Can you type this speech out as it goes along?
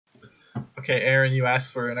Okay, Aaron, you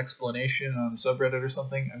asked for an explanation on the subreddit or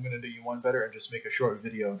something. I'm going to do you one better and just make a short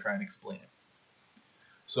video and try and explain it.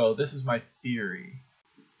 So this is my theory.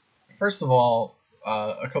 First of all,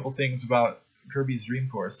 a couple things about Kirby's Dream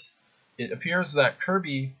Course. It appears that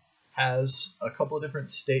Kirby has a couple of different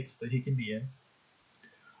states that he can be in.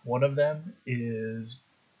 One of them is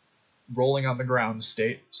rolling on the ground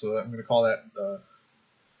state, so I'm going to call that the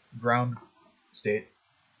ground state.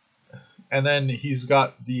 And then he's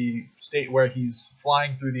got the state where he's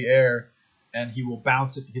flying through the air and he will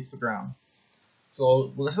bounce if he hits the ground.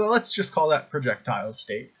 So let's just call that projectile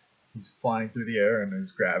state. He's flying through the air and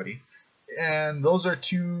there's gravity. And those are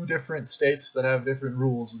two different states that have different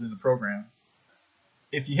rules within the program.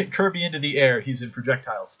 If you hit Kirby into the air, he's in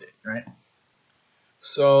projectile state, right?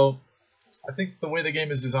 So I think the way the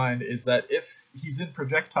game is designed is that if he's in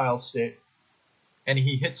projectile state and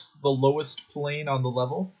he hits the lowest plane on the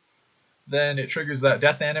level, then it triggers that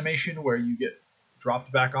death animation where you get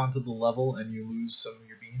dropped back onto the level and you lose some of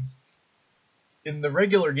your beans. In the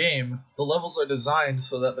regular game, the levels are designed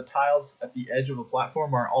so that the tiles at the edge of a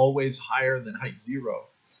platform are always higher than height 0.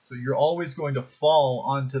 So you're always going to fall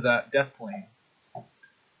onto that death plane.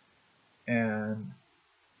 And,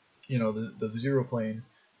 you know, the 0 plane.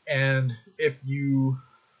 And if you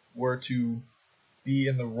were to be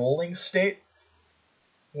in the rolling state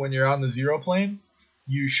when you're on the 0 plane,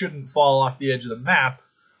 you shouldn't fall off the edge of the map,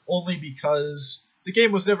 only because the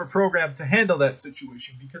game was never programmed to handle that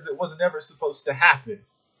situation, because it was never supposed to happen.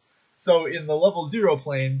 So in the level 0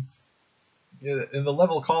 plane, in the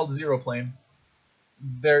level called 0 plane,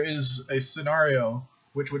 there is a scenario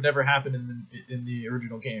which would never happen in the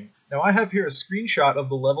original game. Now I have here a screenshot of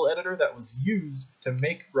the level editor that was used to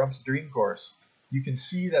make Grumps Dream Course. You can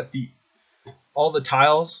see that all the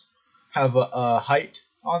tiles have a height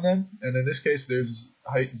on them, and in this case there's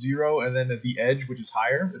height 0, and then at the edge, which is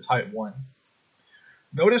higher, it's height 1.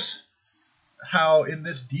 Notice how in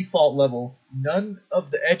this default level none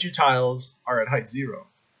of the edge tiles are at height 0,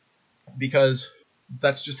 because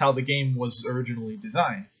that's just how the game was originally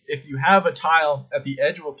designed. If you have a tile at the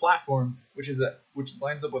edge of a platform which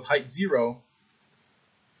lines up with height 0,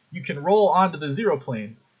 you can roll onto the 0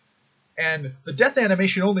 plane, and the death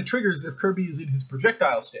animation only triggers if Kirby is in his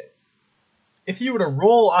projectile state. If he were to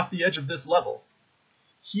roll off the edge of this level,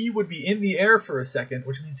 he would be in the air for a second,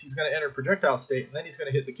 which means he's going to enter projectile state, and then he's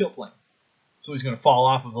going to hit the kill plane. So he's going to fall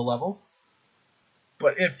off of the level.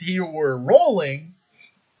 But if he were rolling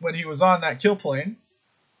when he was on that kill plane,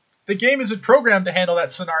 the game isn't programmed to handle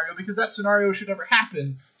that scenario, because that scenario should never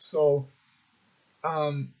happen. So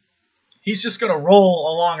he's just going to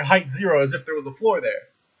roll along height 0 as if there was a floor there.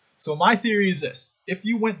 So my theory is this. If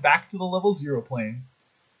you went back to the level 0 plane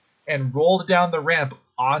and rolled down the ramp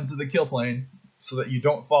onto the kill plane so that you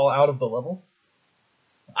don't fall out of the level,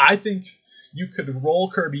 I think you could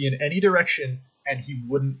roll Kirby in any direction and he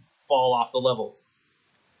wouldn't fall off the level.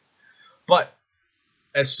 But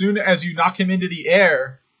as soon as you knock him into the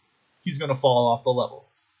air, he's going to fall off the level.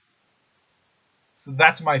 So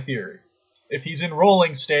that's my theory. If he's in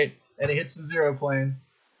rolling state and he hits the 0 plane,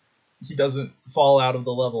 he doesn't fall out of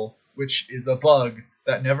the level, which is a bug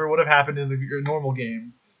that never would have happened in the normal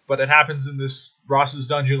game. But it happens in this Ross's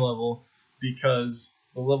Dungeon level because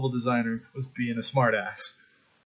the level designer was being a smartass.